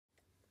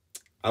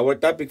Our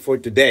topic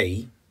for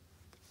today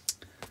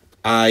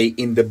ay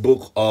in the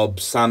book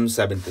of Psalm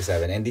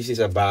 77, and this is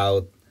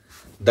about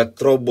the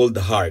troubled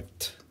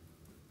heart,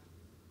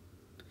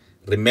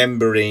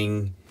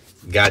 remembering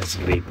God's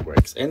great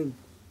works. And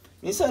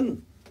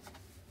minsan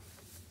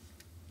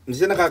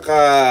minsan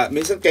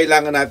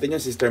kailangan natin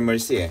yung Sister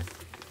Mercy eh.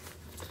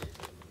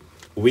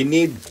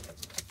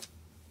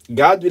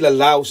 God will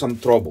allow some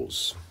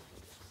troubles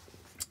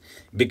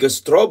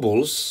because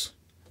troubles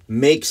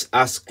makes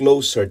us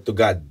closer to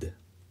God.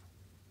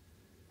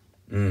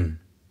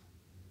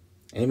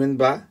 Amen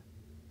ba?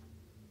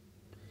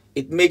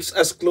 It makes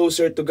us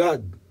closer to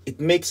God.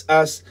 It makes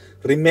us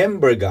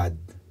remember God.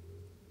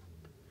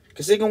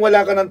 Kasi kung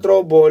wala ka ng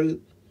trouble,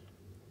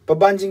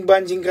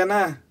 pabanjing-banjing ka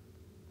na.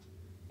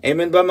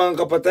 Amen ba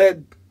mga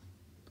kapatid?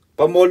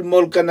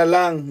 Pamol-mol ka na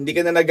lang, hindi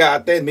ka na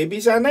nag-a-attend. May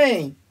visa na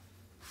eh.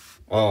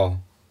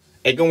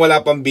 Kung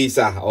wala pang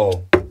visa,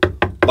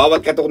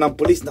 bawat katok ng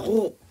pulis,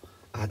 naku,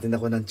 attend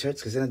ako ng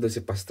church kasi nandun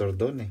si pastor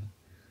doon eh.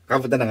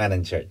 Kapunta na nga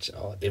ng church.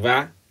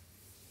 Diba?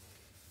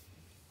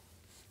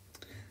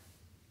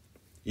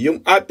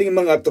 Yung ating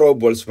mga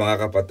troubles, mga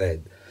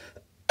kapatid,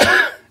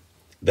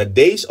 the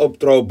days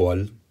of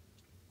trouble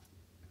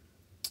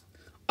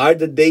are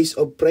the days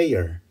of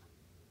prayer.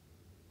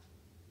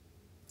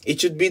 It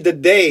should be the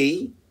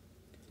day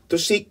to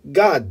seek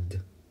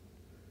God.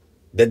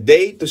 The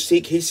day to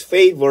seek His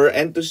favor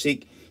and to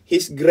seek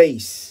His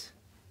grace.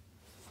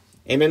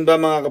 Amen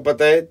ba mga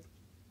kapatid?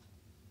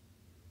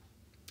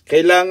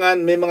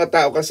 Kailangan, may mga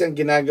tao kasi ang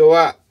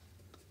ginagawa,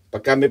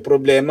 pagka may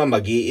problema,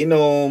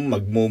 mag-iinom,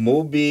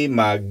 magmumovie,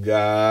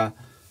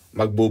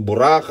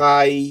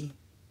 magbuburakay,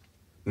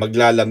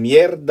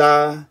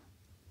 maglalamyerda,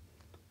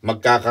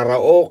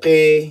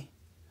 magkakaraoke,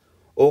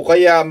 o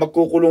kaya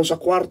magkukulong sa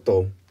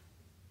kwarto,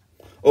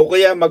 o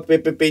kaya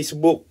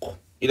magpe-Facebook,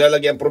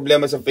 ilalagay ang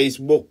problema sa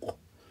Facebook.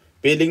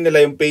 Feeling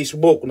nila yung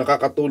Facebook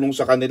nakakatulong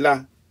sa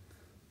kanila.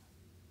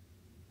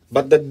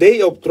 But the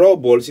day of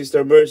trouble,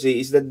 Sister Mercy,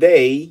 is the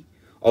day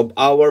of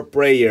our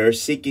prayer,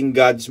 seeking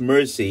God's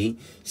mercy,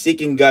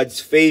 seeking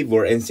God's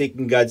favor, and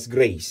seeking God's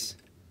grace.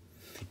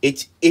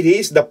 It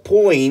is the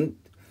point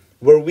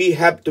where we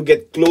have to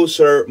get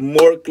closer,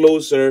 more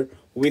closer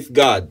with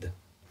God.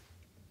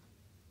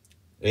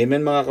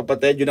 Amen mga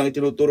kapatid, yun ang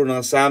itinuturo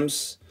ng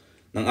Psalms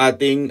ng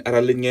ating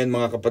aralin ngayon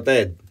mga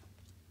kapatid.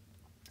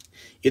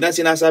 Yun ang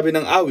sinasabi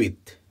ng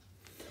awit.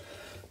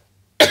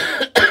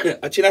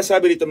 At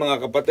sinasabi dito mga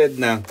kapatid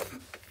na,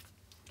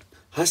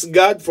 has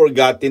God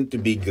forgotten to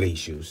be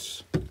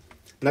gracious?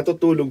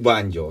 Natutulog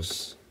ba ang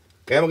Diyos?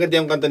 Kaya maganda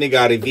yung kanta ni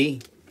Gary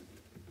V.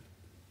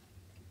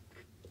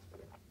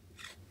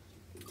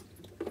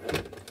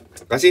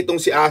 Kasi itong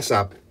si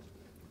Asap,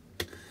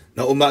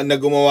 na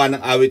gumawa ng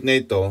awit na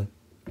ito,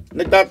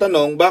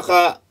 nagtatanong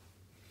baka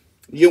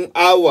yung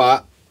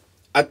awa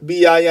at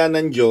biyaya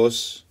ng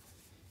Diyos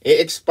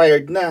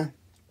expired na.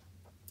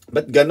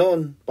 Ba't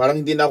ganon?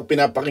 Parang hindi na ako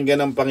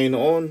pinapakinggan ng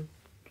Panginoon.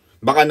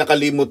 Baka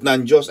nakalimot na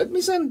ang Diyos. At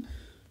minsan,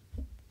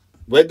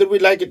 whether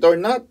we like it or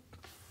not,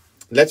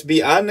 let's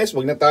be honest,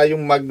 wag na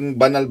tayong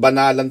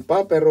magbanal-banalan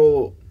pa,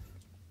 pero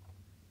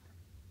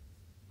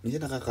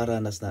minsan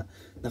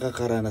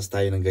nakakaranas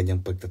tayo ng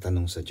ganyang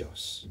pagtatanong sa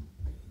Diyos.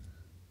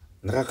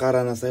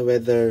 Nakakaranas tayo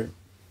whether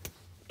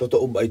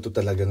totoo ba ito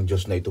talagang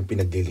Diyos na itong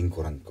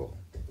pinaglilingkuran ko.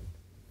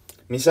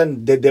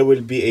 Minsan, there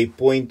will be a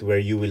point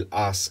where you will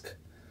ask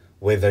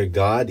whether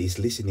God is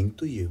listening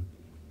to you.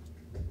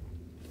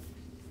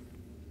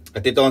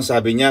 At ito ang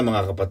sabi niya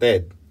mga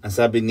kapatid. Ang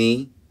sabi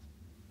ni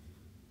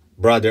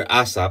Brother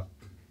Asap,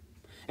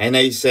 and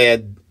I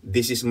said,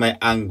 this is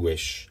my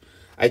anguish.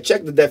 I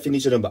checked the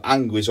definition of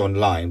anguish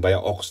online by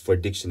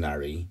Oxford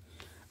Dictionary.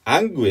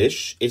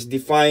 Anguish is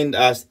defined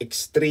as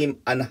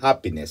extreme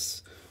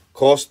unhappiness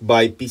caused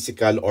by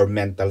physical or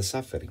mental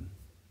suffering.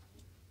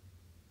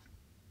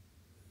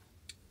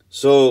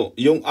 So,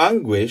 yung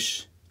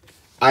anguish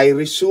ay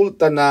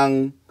resulta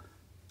ng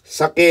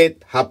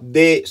sakit,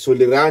 hapde,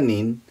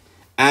 suliranin,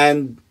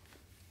 and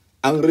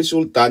ang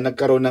resulta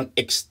nagkaroon ng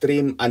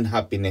extreme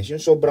unhappiness, yung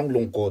sobrang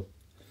lungkot.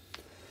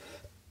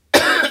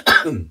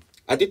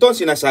 At ito ang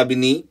sinasabi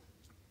ni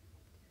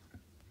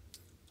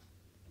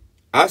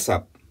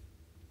Asap,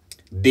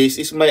 this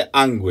is my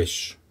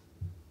anguish.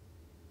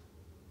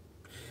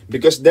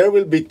 Because there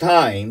will be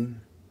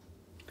time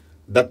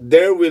that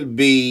there will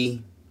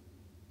be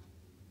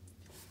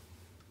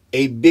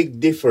a big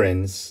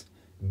difference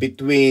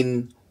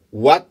between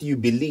what you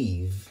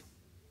believe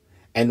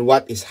and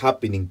what is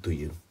happening to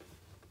you.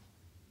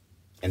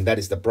 And that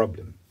is the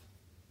problem.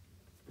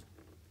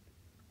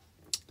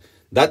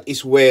 That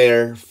is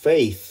where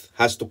faith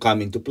has to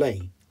come into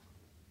play.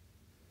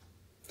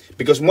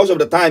 Because most of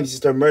the time,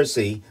 Sister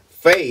Mercy,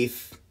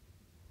 faith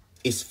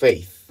is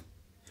faith.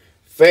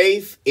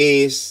 Faith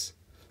is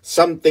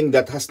something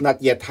that has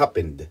not yet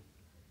happened.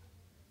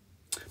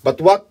 But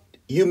what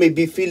you may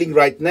be feeling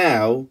right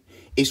now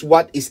is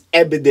what is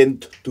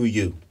evident to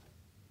you.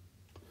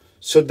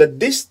 So the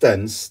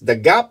distance, the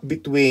gap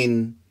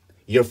between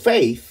your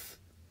faith,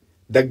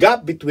 the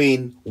gap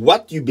between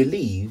what you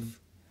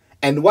believe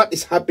And what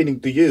is happening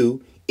to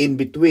you in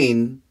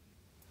between,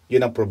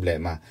 yun ang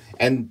problema.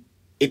 And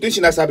ito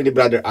yung sinasabi ni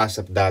Brother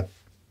Asap that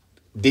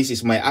this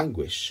is my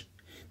anguish.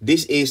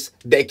 This is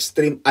the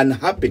extreme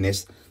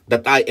unhappiness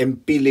that I am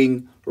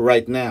feeling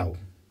right now.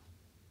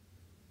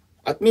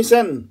 At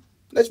minsan,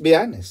 let's be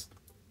honest,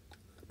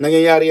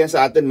 nangyayari yan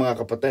sa atin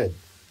mga kapatid.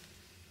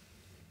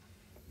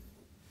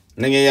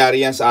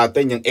 Nangyayari yan sa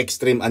atin yung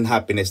extreme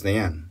unhappiness na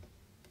yan.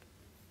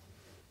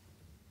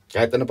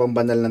 Kahit ano pang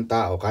banal ng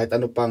tao, kahit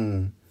ano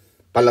pang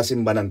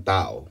palasimba ng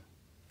tao,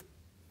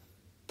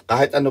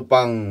 kahit ano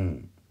pang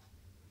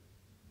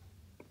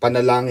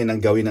panalangin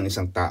ang gawin ng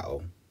isang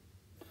tao,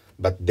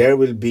 but there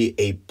will be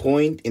a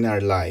point in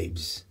our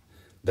lives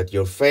that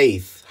your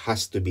faith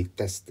has to be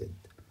tested.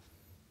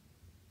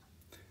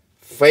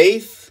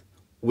 Faith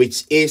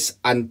which is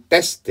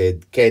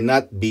untested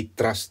cannot be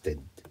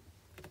trusted.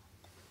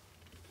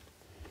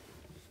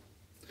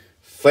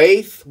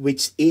 Faith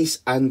which is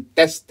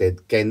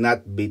untested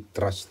cannot be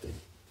trusted.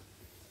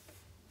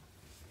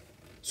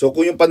 So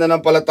kung yung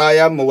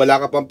pananampalataya mo, wala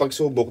ka pang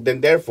pagsubok,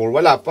 then therefore,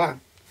 wala pa.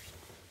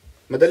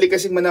 Madali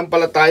kasing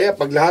manampalataya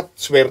pag lahat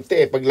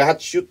swerte pag lahat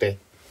shoot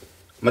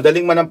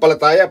Madaling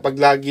manampalataya pag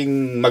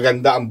laging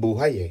maganda ang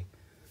buhay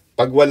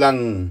Pag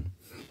walang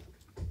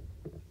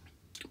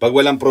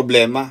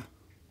problema.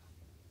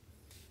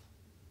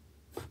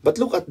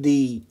 But look at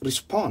the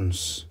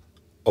response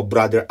of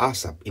Brother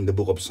Asap in the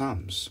book of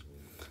Psalms.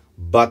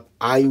 But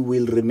I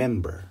will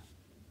remember.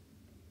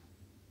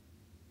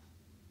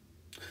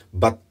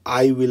 But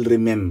I will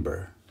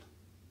remember.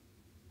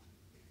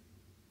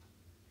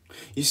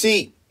 You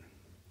see,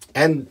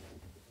 and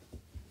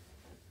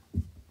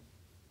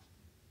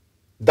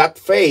that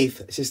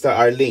faith, Sister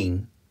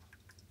Arlene,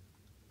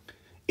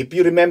 if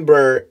you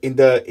remember in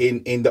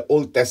the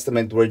Old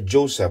Testament where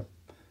Joseph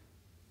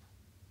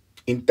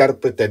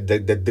interpreted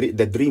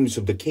the dreams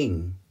of the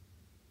king,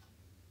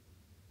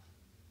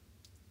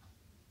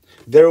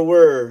 there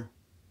were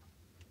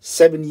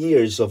 7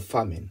 years of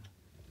famine.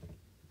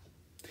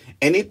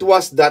 And it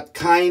was that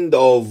kind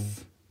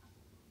of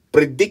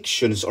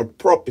predictions or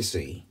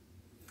prophecy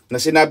na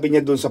sinabi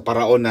niya dun sa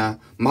paraon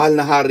na mahal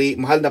na hari,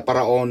 mahal na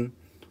paraon,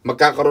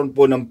 magkakaroon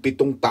po ng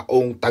 7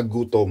 taong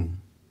tagutom.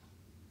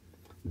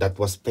 That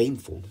was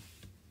painful.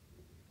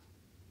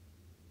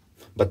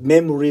 But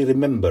memory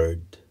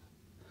remembered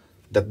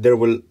that there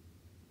will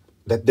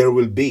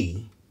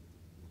be,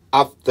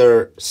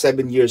 after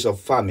 7 years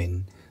of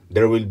famine,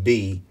 there will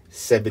be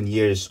 7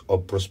 years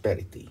of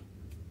prosperity.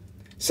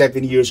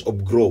 7 years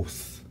of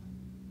growth.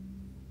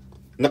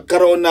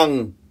 Nagkaroon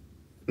ng,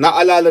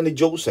 naalala ni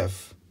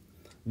Joseph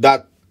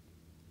that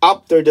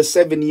after the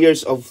 7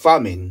 years of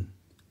famine,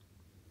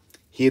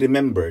 he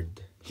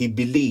remembered, he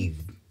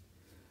believed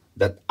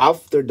that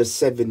after the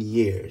 7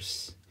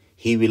 years,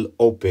 he will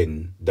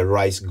open the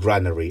rice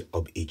granary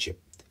of Egypt.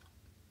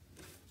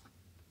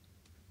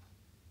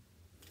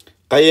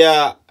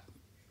 Kaya,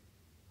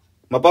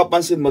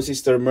 mapapansin mo,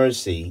 Sister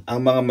Mercy,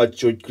 ang mga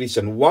matured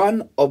Christian,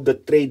 one of the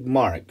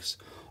trademarks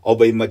of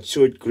a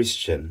matured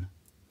Christian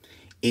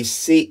is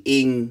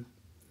seeing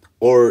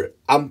or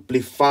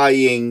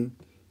amplifying,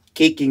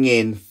 kicking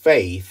in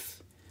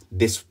faith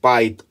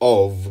despite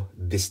of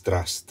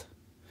distrust,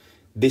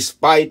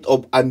 despite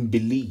of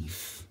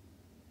unbelief.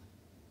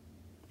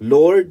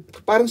 Lord,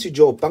 parang si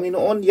Job,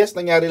 Panginoon, yes,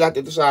 nangyari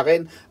lahat ito sa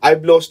akin.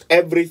 I've lost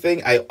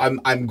everything.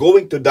 I'm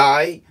going to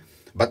die,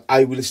 but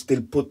I will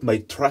still put my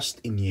trust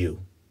in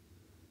you.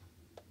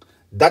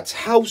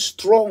 That's how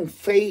strong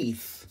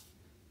faith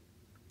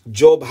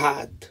Job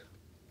had.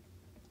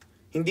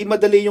 Hindi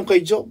madali yung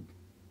kay Job.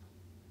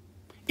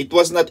 It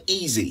was not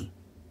easy.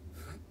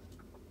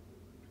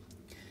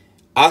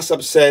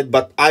 Asaph said,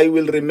 but I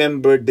will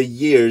remember the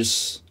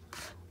years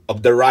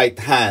of the right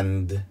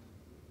hand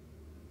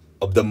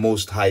of the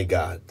Most High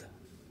God.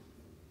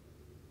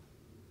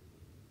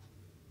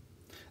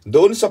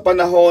 Doon sa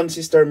panahon,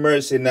 Sister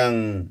Mercy,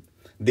 ng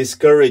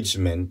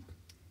discouragement,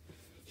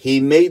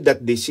 he made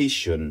that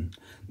decision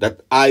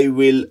that I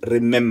will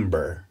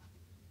remember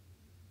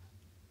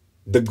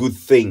the good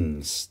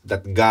things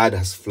that God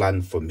has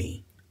planned for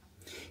me.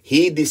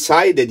 He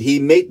decided, he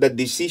made the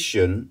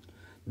decision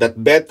that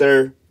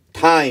better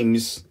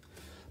times,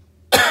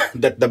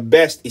 that the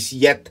best is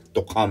yet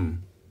to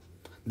come.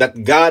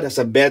 That God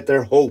has a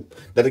better hope.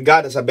 That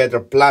God has a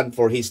better plan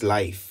for his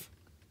life.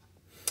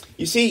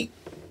 You see,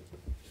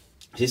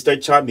 Sister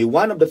Charmy,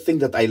 one of the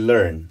things that I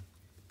learned,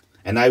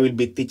 and I will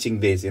be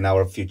teaching this in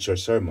our future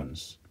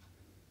sermons,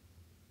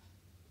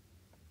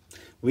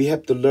 we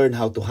have to learn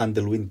how to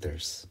handle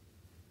winters.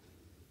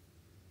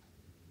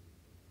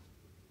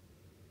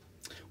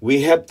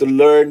 We have to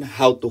learn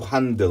how to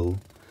handle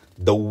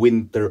the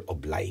winter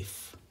of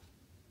life.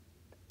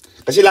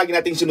 Kasi lagi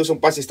nating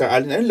sinusumpa, Sister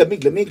Allen, ay,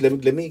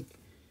 lamig.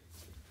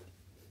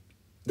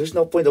 There's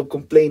no point of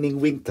complaining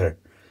winter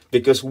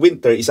because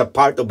winter is a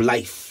part of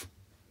life.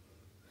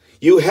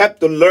 You have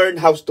to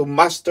learn how to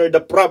master the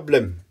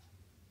problem.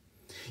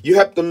 You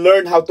have to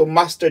learn how to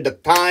master the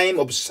time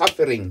of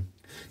suffering,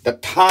 the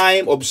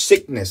time of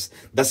sickness,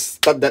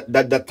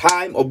 the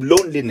time of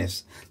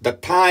loneliness, the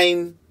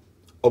time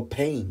of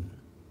pain.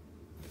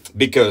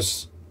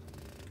 Because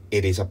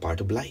it is a part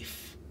of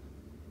life.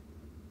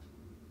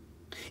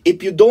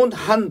 If you don't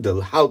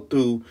learn how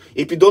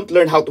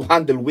to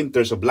handle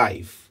winters of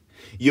life,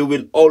 you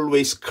will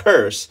always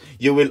curse,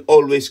 you will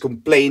always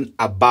complain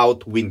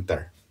about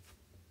winter.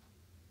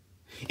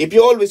 If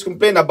you always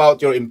complain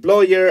about your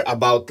employer,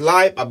 about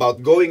life,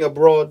 about going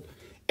abroad,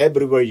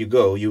 everywhere you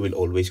go, you will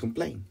always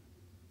complain.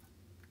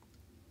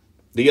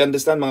 Do you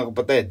understand, mga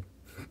kapatid?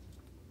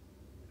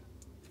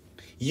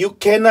 You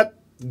cannot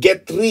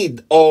get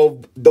rid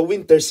of the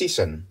winter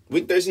season.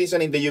 Winter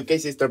season in the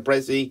UK, Sister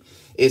Pressy,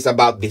 is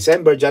about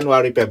December,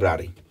 January,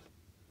 February.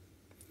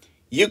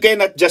 You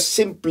cannot just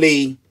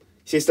simply,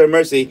 Sister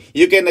Mercy,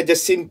 you cannot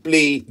get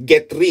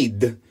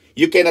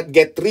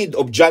rid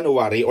of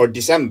January or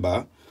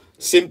December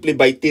simply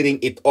by tearing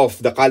it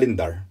off the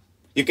calendar.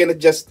 You cannot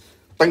just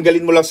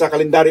tanggalin mo lang sa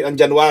kalendaryo ang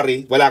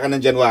January, wala ka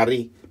ng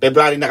January.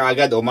 February na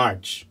kaagad o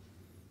March.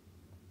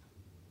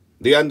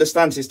 Do you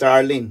understand, Sister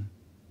Arlene?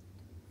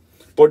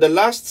 For the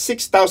last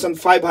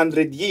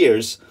 6,500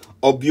 years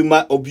of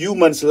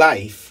human's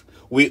life,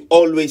 we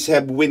always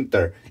have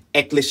winter.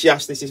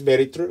 Ecclesiastes is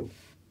very true.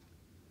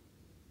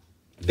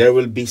 There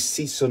will be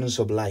seasons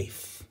of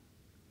life.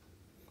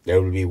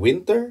 There will be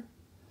winter,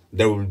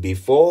 there will be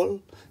fall,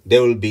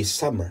 there will be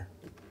summer.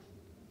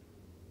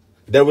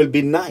 There will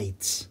be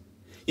nights.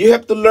 You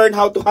have to learn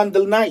how to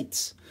handle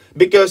nights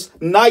because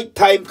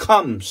nighttime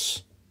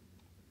comes.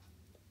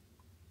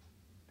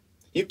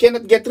 You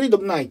cannot get rid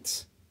of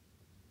nights.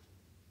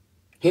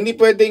 Hindi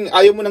pwedeng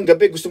ayaw mo ng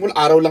gabi, gusto mo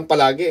araw lang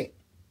palagi.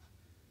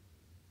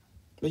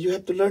 But you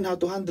have to learn how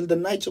to handle the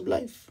nights of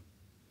life.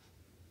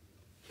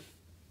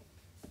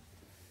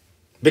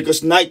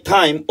 Because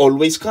nighttime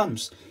always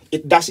comes.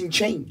 It doesn't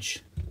change.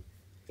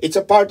 It's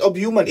a part of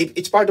human.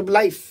 It's part of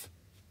life.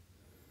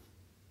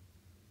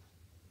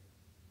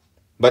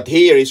 But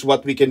here is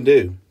what we can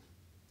do.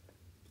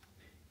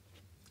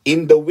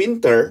 In the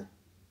winter,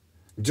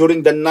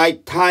 during the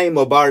night time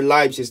of our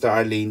lives, Sister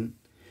Arlene,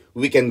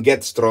 we can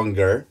get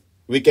stronger,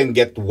 we can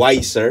get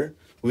wiser,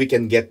 we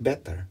can get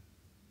better.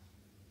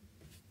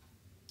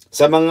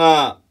 Sa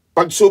mga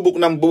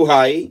pagsubok ng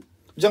buhay,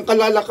 diyan ka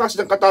lalakas,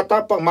 diyan ka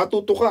tatapang,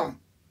 matuto ka.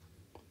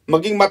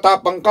 Maging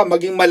matapang ka,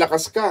 maging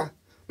malakas ka,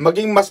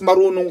 maging mas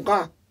marunong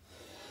ka.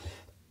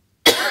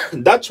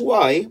 That's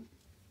why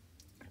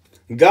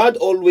God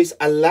always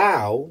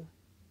allow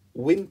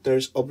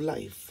winters of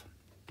life.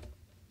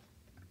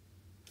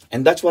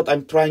 And that's what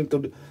I'm trying to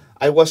do.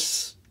 I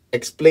was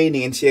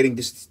explaining and sharing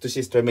this to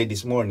Sister May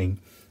this morning.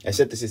 I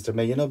said to Sister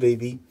May, you know,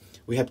 baby,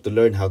 we have to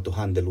learn how to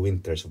handle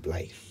winters of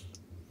life.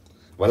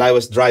 While I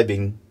was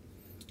driving,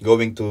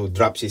 going to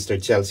drop Sister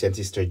Chelsea and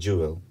Sister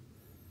Jewel,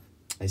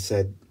 I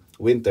said,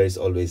 winter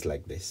is always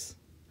like this.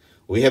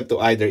 We have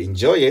to either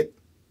enjoy it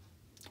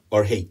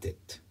or hate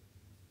it.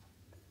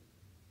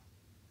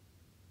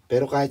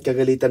 Pero kahit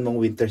kagalitan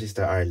mong winter,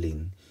 Sister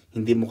Arlene,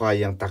 hindi mo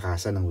kayang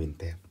takasan ng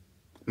winter.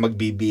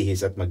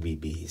 Magbibihis at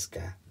magbibihis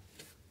ka.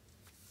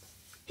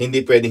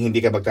 Hindi pwedeng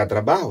hindi ka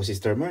magtatrabaho,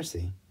 Sister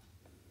Mercy.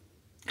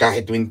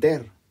 Kahit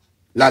winter,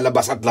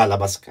 lalabas at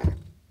lalabas ka.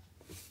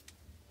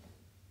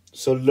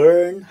 So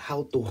learn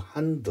how to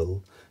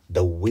handle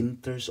the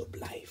winters of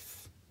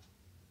life.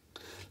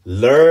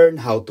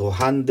 Learn how to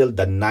handle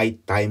the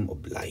night time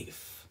of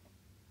life.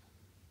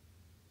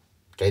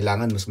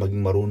 Kailangan mas maging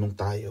marunong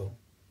tayo.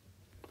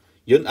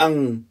 Yun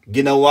ang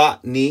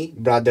ginawa ni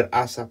Brother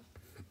Asap.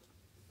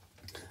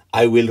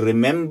 I will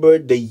remember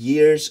the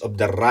years of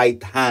the right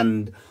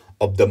hand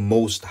of the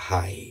Most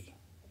High.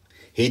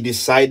 He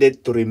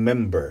decided to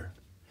remember.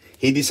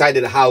 He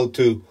decided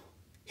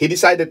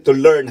to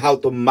learn how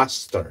to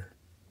master.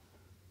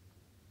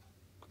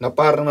 Na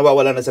parang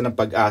nawawala na siya ng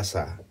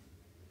pag-asa.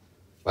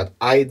 But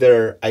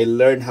either I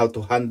learn how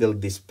to handle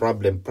this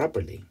problem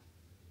properly,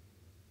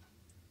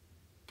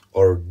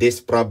 or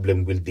this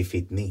problem will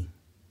defeat me.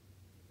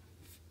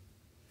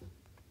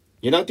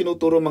 Yun ang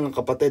tinuturo, mga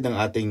kapatid, ng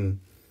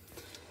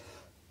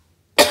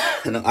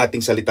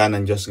ating salita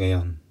ng Diyos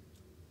ngayon.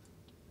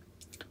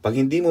 Pag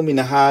hindi mo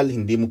minahal,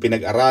 hindi mo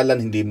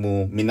pinag-aralan, hindi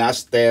mo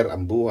minaster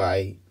ang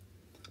buhay,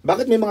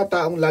 bakit may mga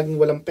taong laging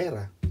walang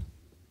pera?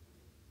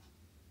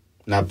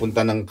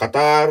 Napunta ng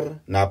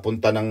Qatar,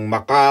 napunta ng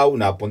Macau,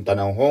 napunta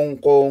ng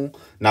Hong Kong,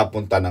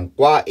 napunta ng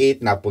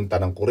Kuwait, napunta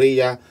ng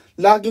Korea,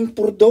 laging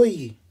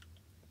purdoy.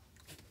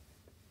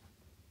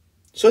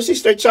 So,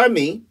 Sister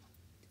Charmy,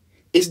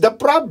 is the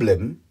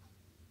problem,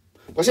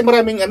 kasi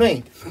maraming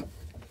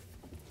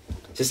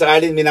Sister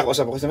Arlene, may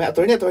nakausap ako, sabi,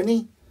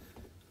 attorney,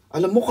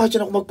 alam mo, kahit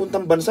ako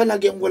magpuntang bansa,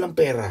 lagi ang walang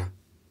pera.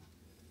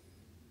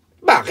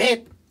 Bakit?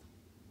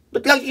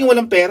 Ba't lagi ang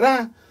walang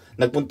pera?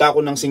 Nagpunta ako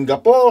ng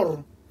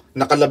Singapore,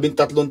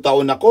 nakalabintatlong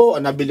taon ako,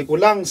 nabili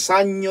ko lang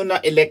sanyo na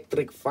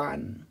electric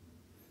fan.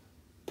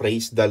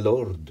 Praise the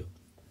Lord.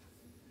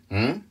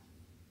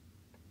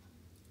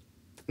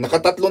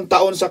 Nakatatlong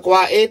taon sa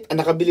Kuwait,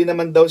 nakabili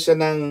naman daw siya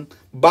ng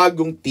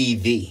bagong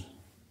TV.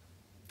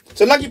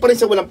 So, lagi pa rin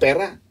siya walang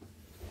pera.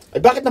 Ay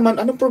bakit naman?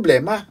 Anong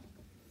problema?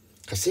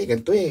 Kasi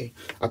ganito eh.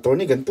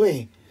 Attorney, ganito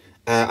eh.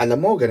 Alam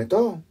mo,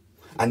 ganito.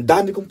 Ang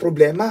dami kong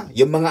problema.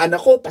 Yung mga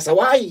anak ko,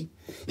 pasaway.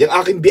 Yung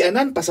aking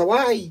bianan,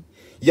 pasaway.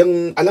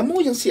 Yung, alam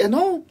mo, yung si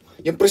ano,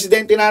 yung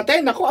presidente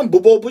natin, ako, ang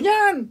bobobo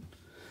niyan.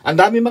 Ang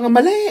dami mga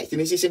mali.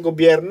 Sinisisi ang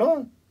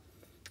gobyerno.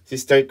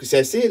 Sister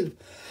Cecil,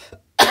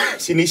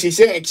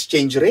 sinisisi ang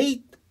exchange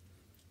rate.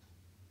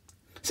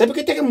 Sabi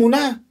ko, teka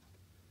muna.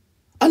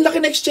 Ang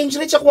laki na exchange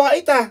rate sa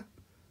Kuwait ah.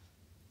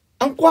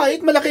 Ang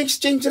Kuwait, malaki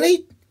exchange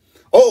rate.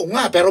 Oo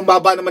nga, pero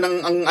baba naman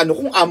ang ano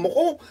kong amo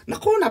ko.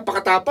 Nako,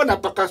 napakatapa,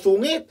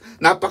 napakasungit,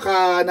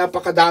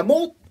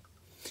 napakadamot.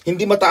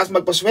 Hindi mataas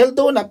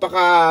magpasweldo,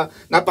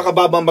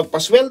 napakababang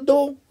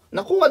magpasweldo.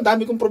 Nako, ang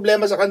dami kong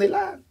problema sa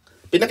kanila.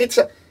 Pinakita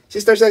sa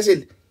Sister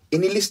Cecil,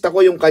 inilista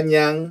ko yung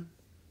kanyang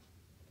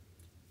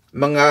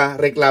mga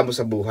reklamo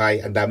sa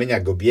buhay. Ang dami niya,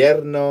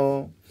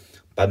 gobyerno,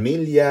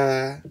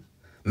 pamilya,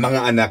 mga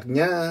anak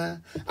niya,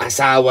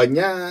 asawa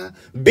niya,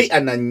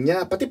 bianan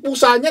niya, pati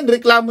pusa niya,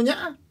 reklamo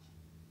niya.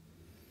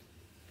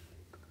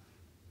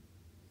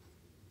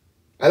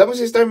 Alam mo,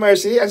 Sister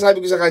Mercy, ang sabi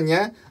ko sa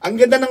kanya, ang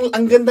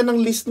ganda ng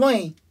list mo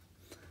eh.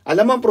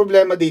 Alam mo ang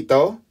problema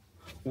dito?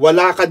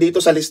 Wala ka dito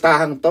sa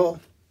listahang to.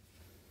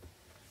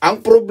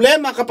 Ang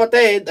problema,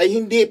 kapatid, ay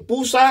hindi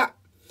pusa,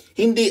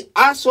 hindi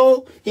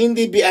aso,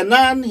 hindi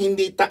bianan,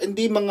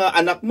 hindi mga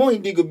anak mo,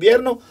 hindi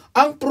gobyerno.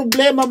 Ang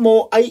problema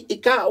mo ay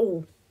ikaw.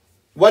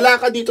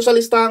 Wala ka dito sa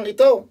listahang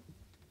ito.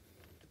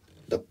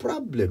 The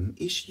problem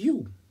is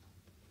you.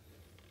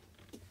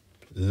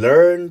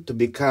 Learn to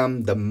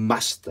become the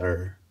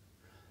master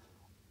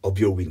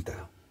of your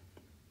winter.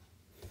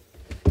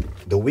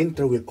 The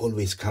winter will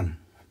always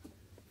come.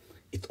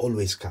 It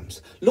always comes.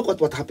 Look at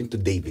what happened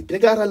to David.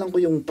 Pinag-aaralan ko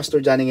yung Pastor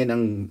Johnny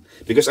ngayon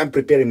because I'm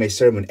preparing my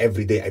sermon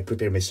every day. I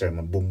prepare my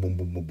sermon. Boom, boom,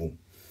 boom, boom, boom.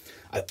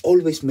 I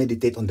always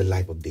meditate on the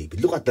life of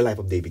David. Look at the life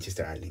of David,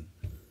 Sister Arlene.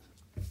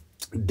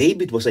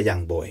 David was a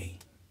young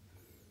boy.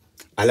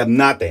 Alam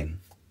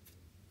natin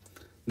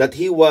that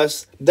he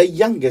was the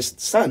youngest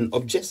son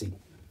of Jesse.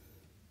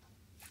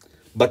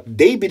 But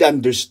David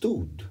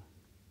understood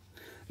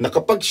na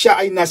kapag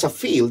siya ay nasa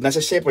field, nasa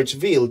shepherd's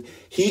field,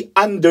 he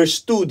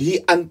understood,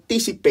 he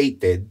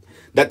anticipated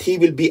that he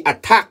will be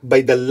attacked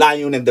by the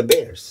lion and the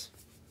bears.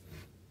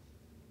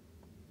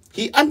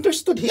 He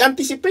understood, he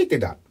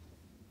anticipated that.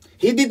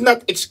 He did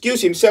not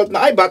excuse himself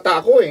na, ay,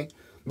 bata ako eh.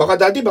 Baka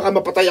daddy, baka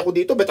mapatay ako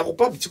dito, bet ako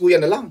pa, si kuya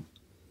na lang.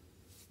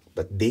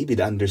 But David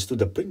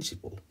understood the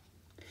principle.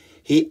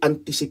 He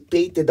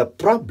anticipated the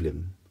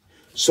problem,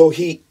 so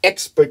he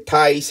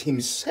expertised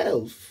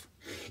himself.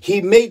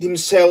 He made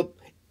himself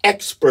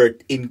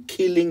expert in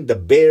killing the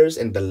bears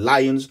and the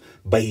lions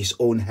by his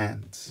own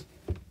hands.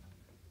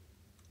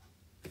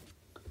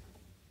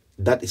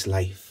 That is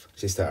life,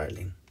 Sister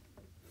Arlene.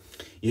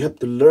 You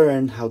have to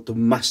learn how to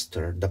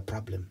master the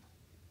problem.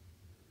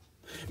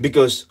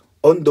 Because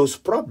on those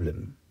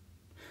problems,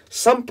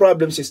 some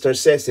problems, Sister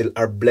Cecil,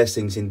 are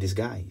blessings in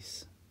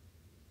disguise.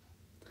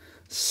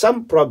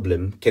 Some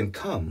problem can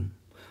come,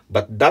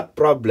 but that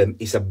problem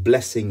is a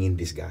blessing in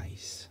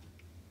disguise.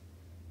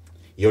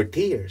 Your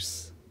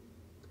tears.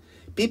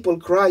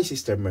 People cry,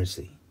 Sister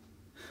Mercy,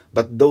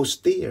 but those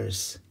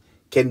tears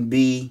can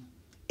be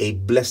a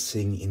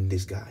blessing in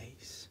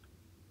disguise.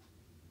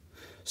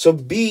 So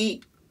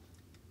be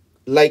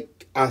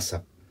like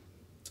Asaph.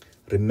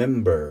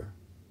 Remember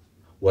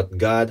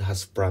what God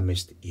has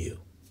promised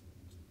you.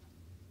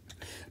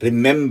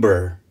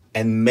 Remember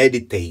and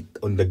meditate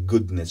on the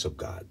goodness of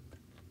God.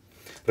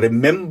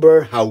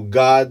 Remember how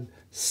God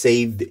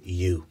saved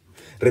you.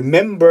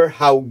 Remember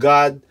how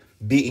God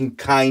being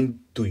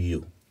kind to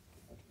you.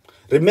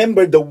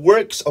 Remember the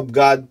works of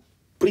God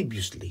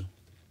previously.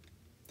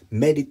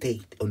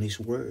 Meditate on His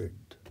Word.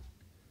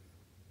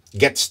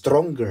 Get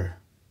stronger.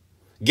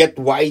 Get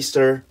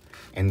wiser.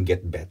 And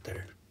get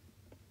better.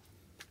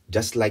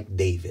 Just like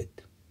David.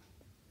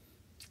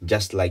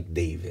 Just like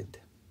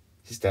David.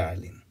 Sister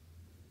Arlene.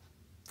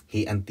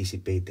 He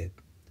anticipated.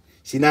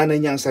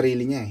 Sinanay niya ang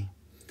sarili niya eh.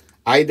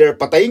 Either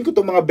patayin ko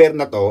itong mga bear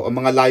na to, o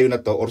mga layo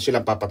na to, or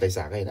silang papatay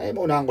sa akin. Ay,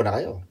 maunahan ko na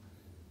kayo.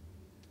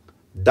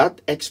 That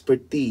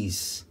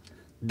expertise,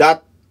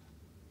 that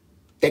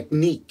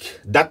technique,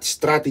 that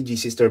strategy,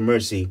 Sister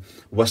Mercy,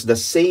 was the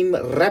same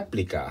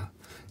replica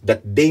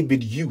that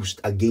David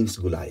used against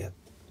Goliath.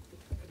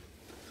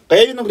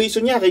 Kaya yun ang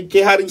reason niya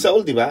kay Haring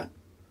Saul, di ba?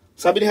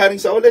 Sabi ni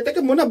Haring Saul,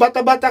 teka muna,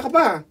 bata-bata ka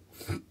pa.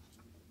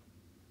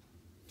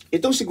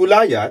 Itong si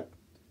Goliath,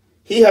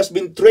 he has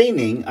been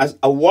training as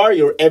a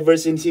warrior ever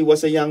since he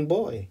was a young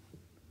boy.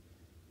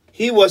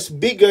 He was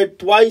bigger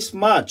twice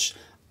much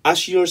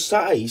as your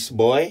size,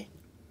 boy.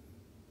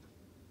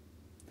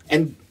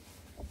 And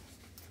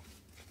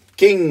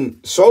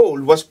King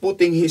Saul was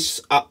putting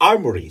his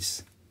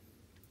armories.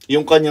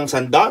 Yung kanyang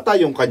sandata,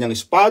 yung kanyang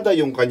espada,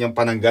 yung kanyang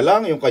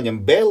pananggalang, yung kanyang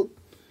belt,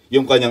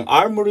 yung kanyang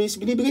armories,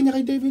 binibigay niya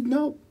kay David.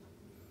 No.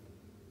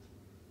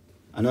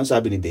 Ano ang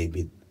sabi ni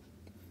David?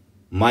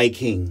 My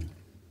king,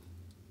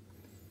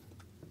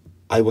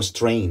 I was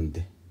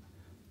trained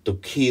to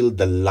kill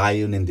the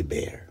lion and the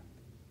bear.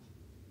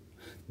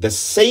 The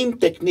same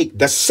technique,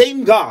 the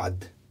same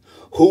God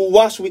who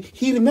was with,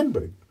 He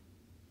remembered.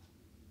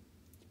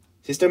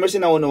 Sister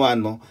Mercy,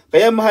 naunawaan mo?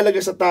 Kaya mahalaga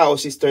sa tao,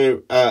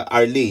 Sister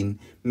Arlene,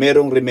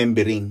 merong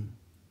remembering.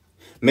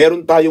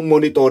 Meron tayong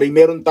monitoring,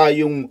 meron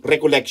tayong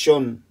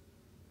recollection.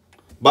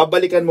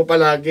 Babalikan mo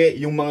palagi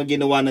yung mga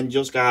ginawa ng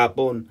Diyos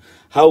kahapon.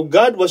 How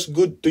God was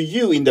good to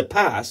you in the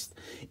past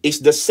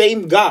is the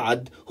same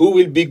God who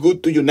will be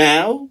good to you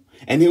now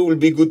and He will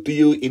be good to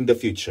you in the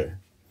future.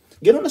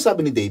 Ganoon na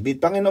sabi ni David,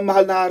 Panginoon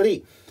mahal na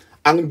hari,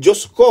 ang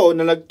Diyos ko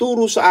na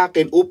nagturo sa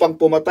akin upang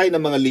pumatay ng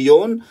mga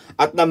leon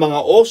at ng mga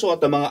oso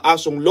at ng mga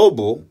asong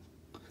lobo,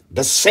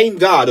 the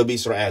same God of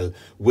Israel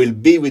will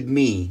be with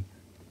me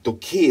to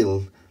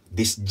kill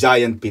these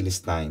giant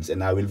Philistines,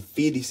 and I will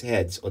feed his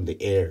heads on the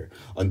air,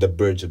 on the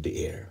birds of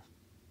the air.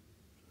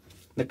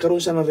 Nagkaroon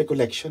siya ng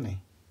recollection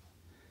eh.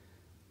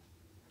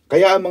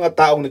 Kaya ang mga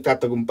taong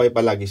nagtatagumpay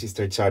palagi,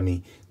 Sister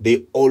Chami,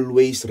 they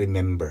always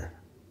remember.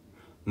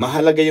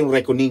 Mahalaga yung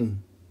reckoning.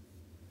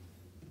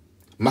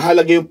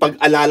 Mahalaga yung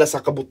pag-alala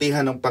sa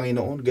kabutihan ng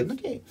Panginoon. Ganun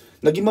eh.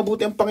 Naging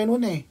mabuti ang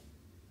Panginoon eh.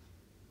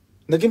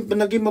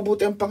 Naging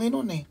mabuti ang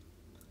Panginoon eh.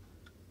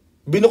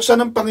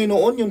 Binuksan ng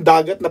Panginoon yung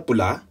dagat na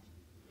pula.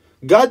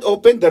 God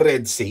opened the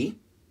Red Sea.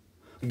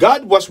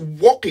 God was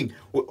walking.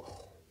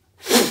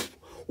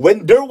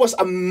 When there was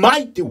a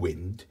mighty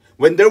wind,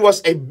 when there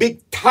was a big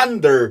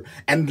thunder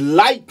and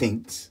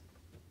lightnings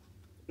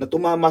na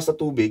tumama sa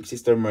tubig,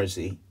 Sister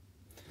Mercy,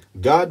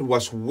 God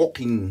was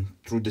walking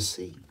through the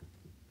sea.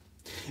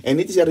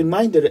 And it is a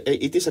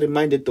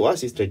reminder to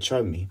us, Sister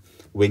Charmy,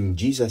 when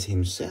Jesus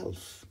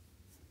himself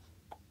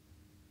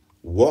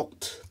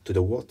walked to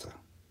the water.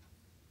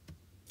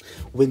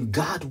 When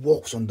God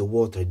walks on the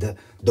water,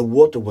 the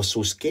water was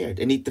so scared.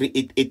 And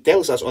it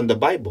tells us on the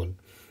Bible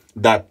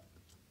that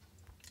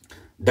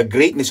the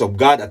greatness of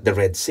God at the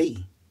Red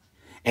Sea.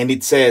 And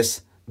it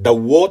says, the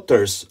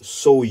waters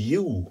saw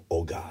you,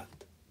 O God.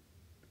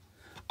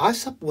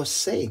 Asaph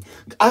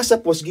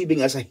was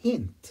giving us a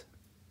hint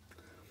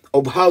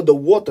of how the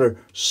water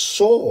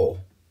saw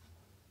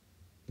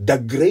the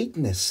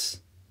greatness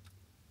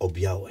of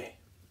Yahweh.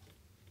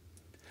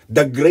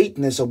 The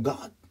greatness of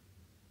God.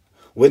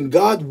 When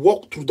God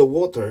walked through the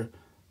water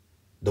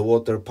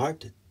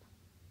parted.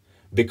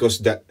 Because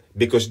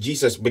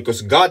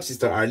God,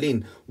 Sister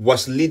Arlene,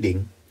 was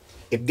leading.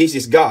 If this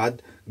is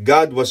God,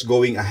 God was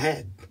going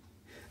ahead.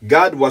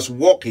 God was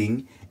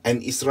walking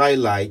and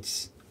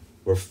Israelites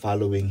were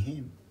following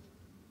him.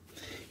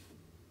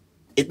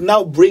 It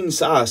now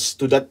brings us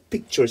to that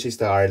picture,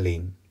 Sister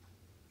Arlene,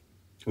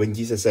 when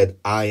Jesus said,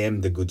 I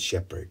am the good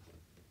shepherd.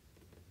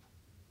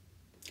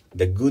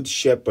 The good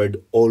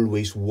shepherd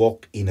always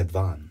walks in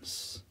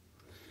advance.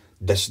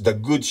 The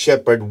good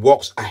shepherd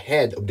walks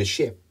ahead of the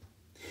sheep.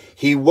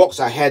 He walks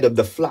ahead of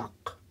the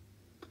flock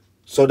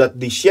so that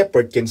the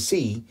shepherd can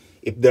see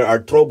if there are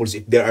troubles,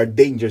 if there are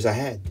dangers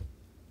ahead.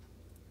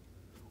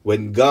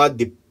 When God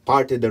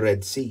departed the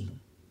Red Sea,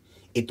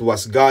 it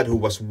was God who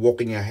was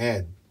walking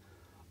ahead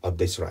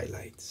of the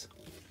Israelites.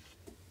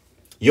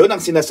 Yun ang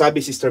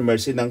sinasabi, Sister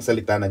Mercy, ng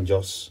salita ng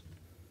Diyos.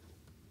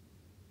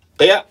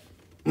 Kaya,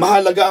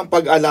 mahalaga ang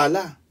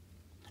pag-alala.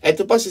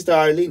 Ito pa, Sister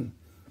Arlene.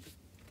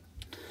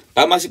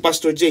 Tama si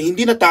Pastor J,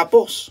 hindi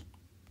natapos.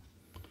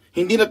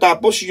 Hindi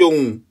natapos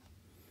yung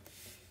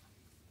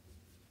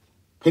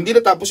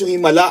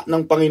himala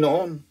ng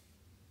Panginoon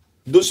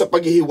doon sa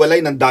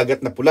paghihiwalay ng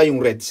dagat na pula, yung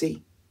Red Sea.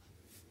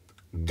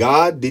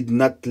 God did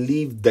not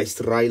leave the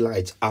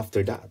Israelites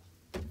after that.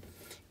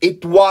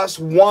 It was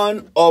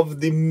one of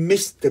the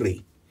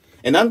mystery.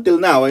 And until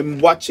now, I'm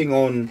watching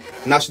on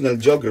National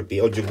Geography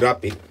or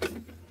Geographic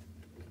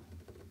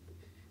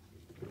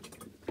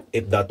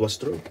if that was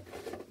true.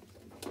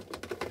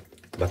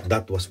 But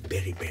that was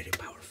very, very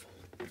powerful.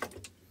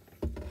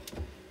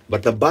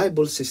 But the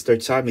Bible, Sister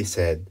Chami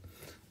said,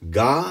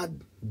 God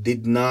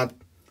did not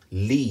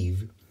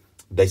leave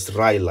the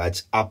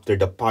Israelites after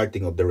the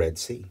parting of the Red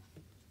Sea.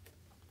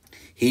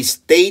 He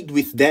stayed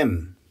with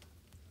them.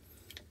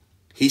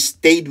 He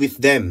stayed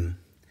with them,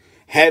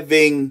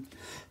 having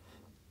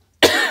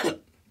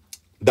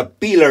the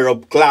pillar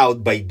of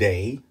cloud by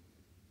day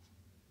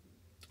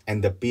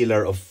and the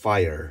pillar of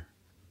fire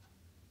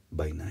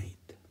by night.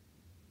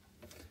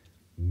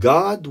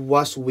 God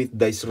was with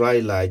the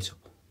Israelites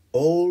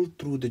all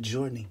through the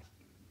journey.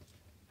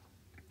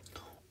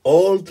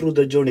 All through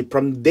the journey.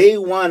 From day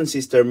one,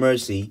 Sister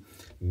Mercy,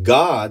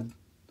 God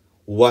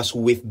was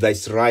with the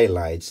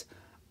Israelites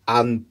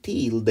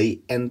until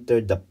they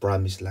entered the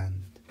promised land.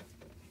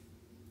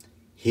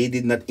 He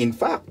did not, in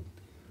fact,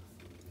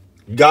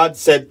 God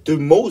said to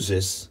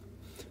Moses,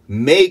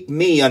 make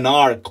me an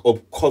ark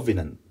of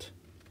covenant.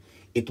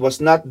 It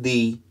was not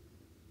the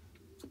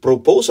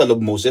proposal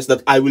of Moses that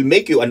I will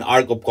make you an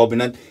ark of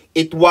covenant.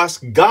 It was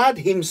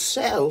God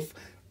himself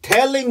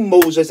telling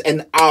Moses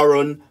and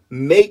Aaron,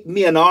 make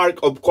me an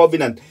ark of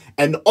covenant.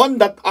 And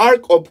on that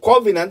ark of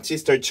covenant,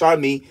 Sister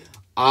Charmy,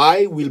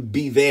 I will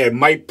be there.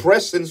 My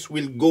presence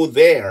will go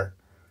there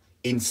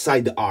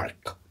inside the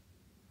ark.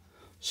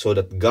 So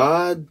that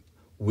God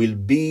will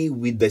be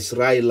with the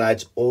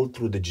Israelites all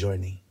through the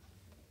journey.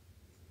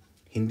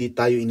 Hindi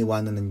tayo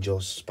iniwanan ng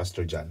Diyos,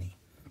 Pastor Johnny.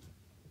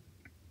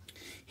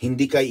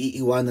 Hindi ka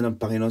iiwanan ng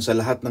Panginoon sa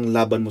lahat ng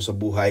laban mo sa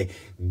buhay.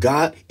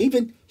 God,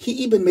 He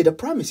even made a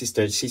promise,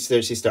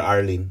 Sister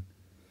Arlene.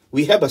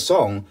 We have a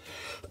song.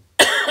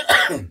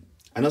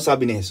 Ano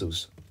sabi ni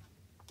Jesus?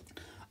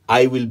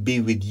 I will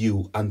be with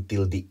you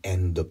until the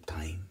end of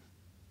time.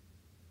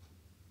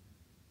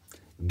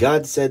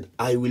 God said,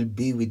 I will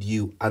be with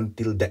you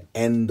until the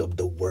end of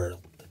the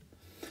world.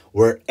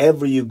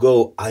 Wherever you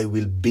go, I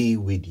will be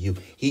with you.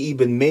 He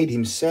even made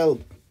himself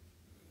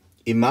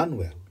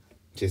Emmanuel,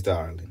 Sister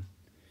Arlene,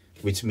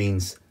 which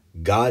means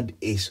God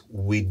is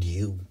with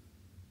you.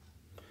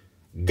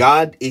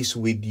 God is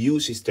with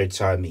you, Sister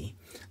Charmy.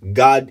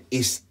 God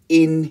is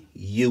in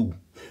you.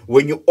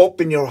 When you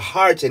open your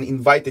hearts and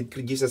invited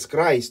Jesus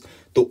Christ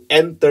to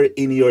enter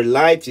in your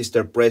life,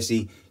 Sister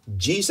Pressy,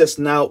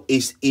 Jesus now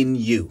is in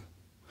you.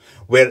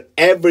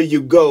 Wherever you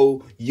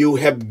go, you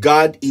have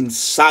God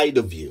inside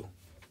of you.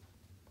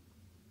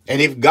 And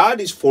if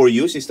God is for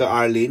you, Sister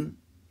Arlene,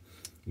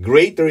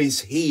 greater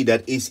is He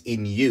that is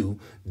in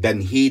you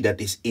than he that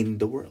is in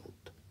the world.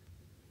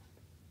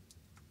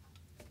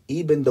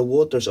 Even the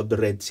waters of the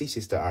Red Sea,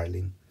 Sister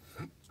Arlene.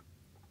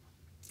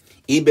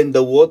 Even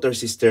the water,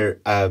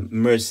 Sister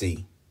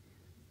Mercy,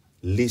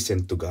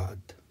 listen to God.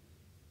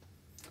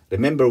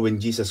 Remember when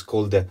Jesus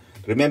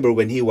remember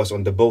when he was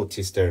on the boat,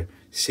 Sister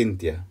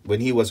Cynthia, when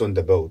he was on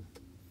the boat,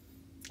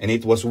 and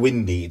it was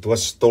windy, it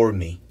was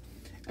stormy,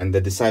 and the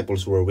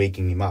disciples were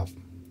waking him up.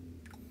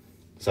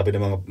 Sabi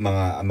ng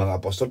mga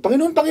apostol,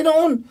 Panginoon,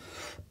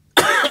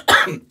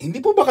 hindi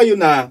po ba kayo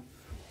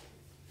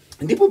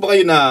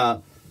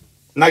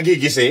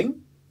nagigising?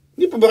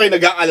 Hindi po ba kayo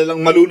nag-aalalang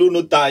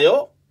malulunod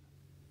tayo?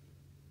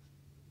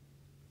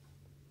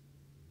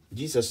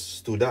 Jesus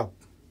stood up.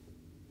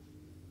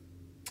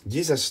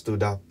 Jesus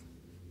stood up.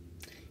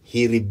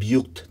 He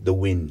rebuked the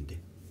wind.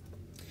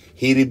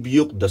 He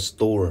rebuked the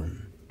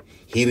storm.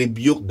 He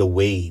rebuked the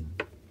wave.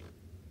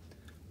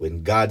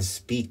 When God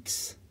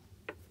speaks,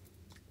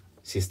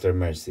 Sister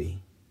Mercy,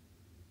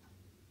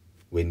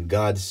 when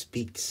God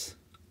speaks,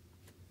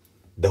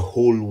 the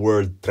whole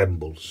world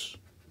trembles.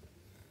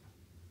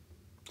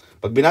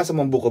 Pag binasa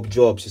mo ang book of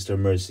Job, Sister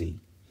Mercy,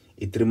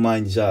 it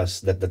reminds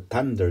us that the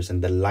thunders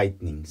and the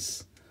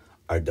lightnings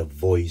are the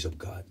voice of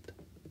God.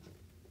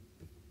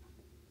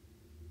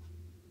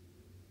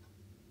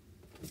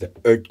 The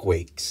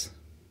earthquakes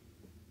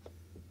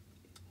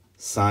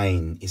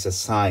is a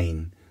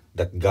sign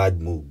that God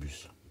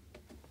moves.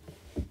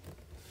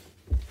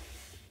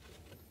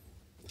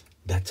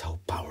 That's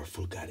how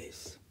powerful God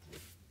is.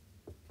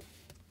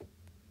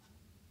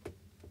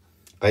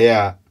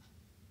 Kaya,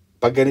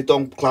 pag ganito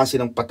ang klase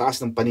ng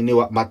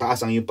mataas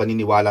ang iyong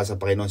paniniwala sa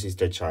Panginoon,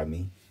 Sister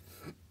Charmy,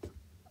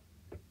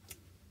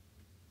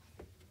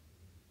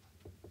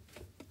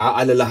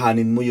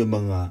 aalalahanin mo yung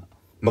mga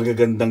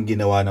magagandang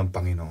ginawa ng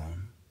Panginoon.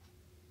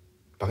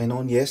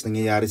 Panginoon, yes,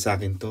 nangyayari sa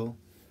akin to.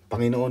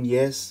 Panginoon,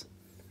 yes,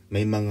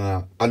 may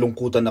mga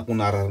kalungkutan akong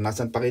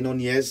nararanasan.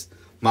 Panginoon, yes,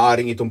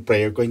 maaring itong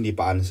prayer ko hindi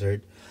pa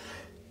answered.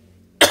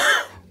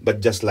 But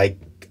just like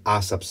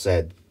Asaph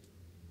said,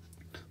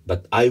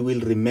 but I will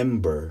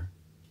remember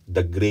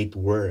the great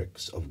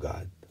works of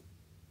God.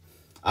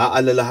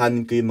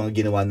 Aalalahanin ko yung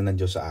mga ginawa na ng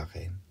Diyos sa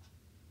akin.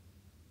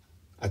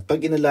 At pag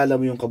inalala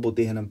mo yung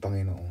kabutihan ng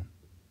Panginoon,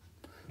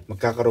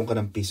 magkakaroon ka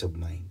ng peace of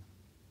mind.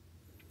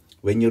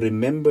 When you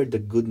remember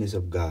the goodness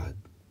of God,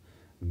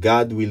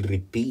 God will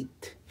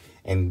repeat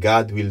and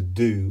God will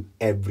do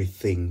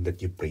everything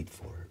that you prayed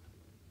for.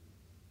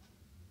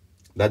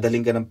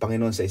 Dadaling ka ng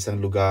Panginoon sa isang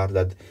lugar,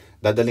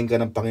 dadaling ka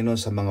ng Panginoon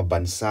sa mga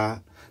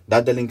bansa,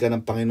 dadaling ka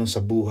ng Panginoon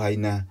sa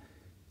buhay na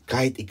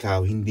kahit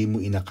ikaw hindi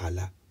mo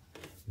inakala.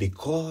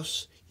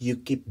 Because you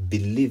keep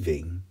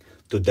believing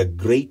to the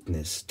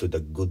greatness, to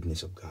the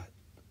goodness of God.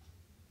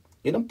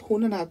 Yun ang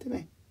puhunan natin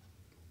eh.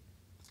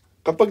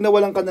 Kapag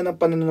nawalan ka na ng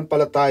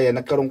pananampalataya,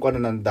 nagkaroon ka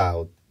na ng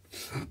doubt,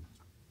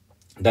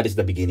 that is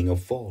the beginning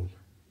of fall.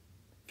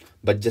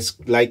 But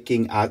just like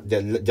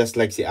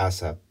si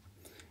Asaph,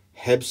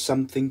 have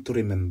something to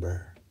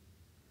remember.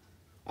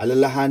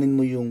 Alalahanin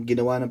mo yung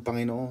ginawa ng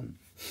Panginoon.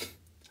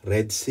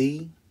 Red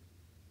Sea,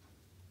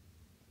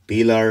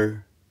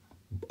 pillar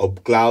of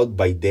cloud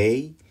by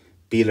day,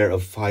 pillar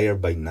of fire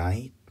by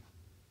night.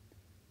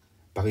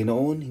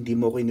 Panginoon, hindi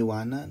mo ako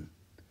iniwanan.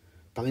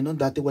 Panginoon,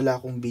 dati wala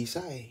akong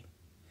visa eh.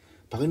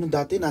 Panginoon,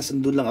 dati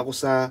nandun lang ako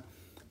sa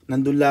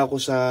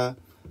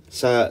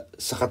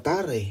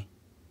Qatar eh.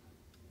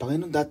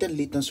 Panginoon, dati ang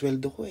liit ng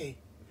sweldo ko eh.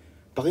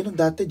 Panginoon,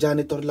 dati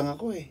janitor lang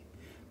ako eh.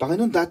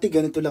 Panginoon, dati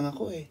ganito lang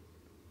ako eh.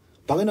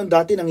 Panginoon,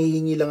 dati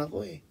nanghihingi lang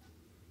ako eh.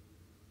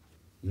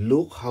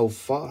 Look how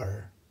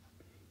far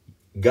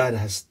God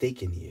has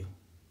taken you.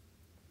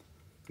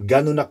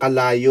 Gano'n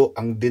nakalayo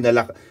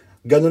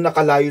gano'n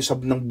nakalayo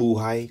ng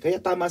buhay. Kaya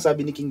tama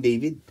sabi ni King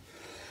David.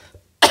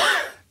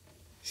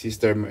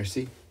 Sister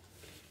Mercy.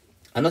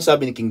 Ano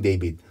sabi ni King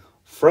David?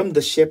 From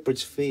the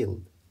shepherd's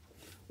field,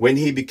 when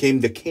he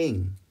became the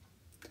king,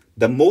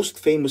 the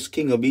most famous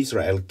king of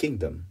Israel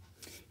kingdom,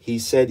 he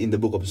said in the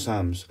book of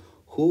Psalms,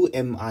 who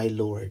am I,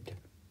 Lord?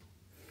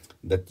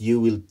 that you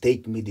will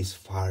take me this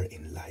far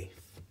in life.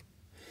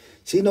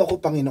 Sino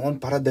ako, Panginoon,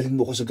 para dalhin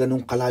mo ko sa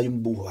ganung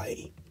kalayong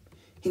buhay?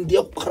 Hindi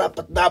ako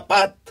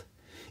karapat-dapat.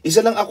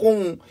 Isa lang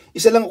akong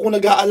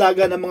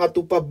nag-aalaga ng mga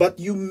tupa, but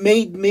you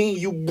made me,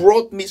 you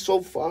brought me so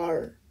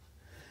far.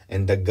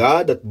 And the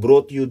God that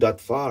brought you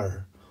that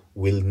far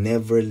will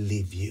never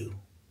leave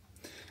you.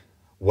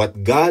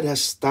 What God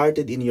has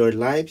started in your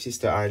life,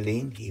 Sister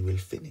Arlene, He will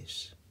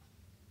finish.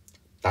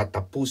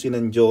 Tatapusin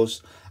ng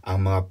Diyos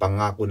ang mga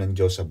pangako ng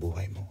Diyos sa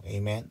buhay mo.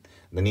 Amen?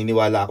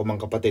 Naniniwala ako,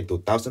 mga kapatid,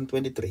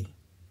 2023,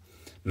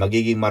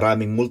 magiging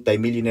maraming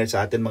multi-millionaire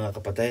sa atin, mga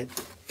kapatid.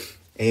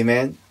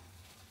 Amen?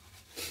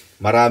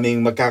 Maraming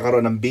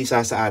magkakaroon ng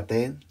visa sa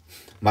atin.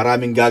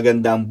 Maraming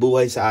gaganda ang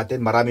buhay sa atin.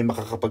 Maraming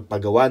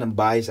makakapagpagawa ng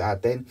bahay sa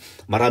atin.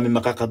 Maraming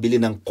makakabili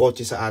ng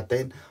kotse sa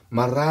atin.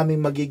 Maraming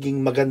magiging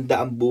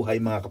maganda ang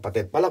buhay, mga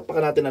kapatid.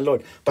 Palakpakan natin ang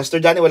Lord.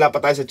 Pastor Johnny, wala pa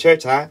tayo sa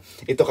church, ha?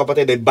 Ito,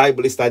 kapatid, ay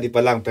Bible study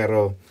pa lang,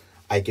 pero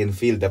I can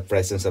feel the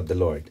presence of the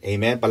Lord.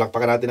 Amen?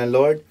 Palakpakan natin ang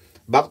Lord.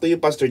 Back to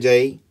you, Pastor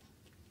Jay.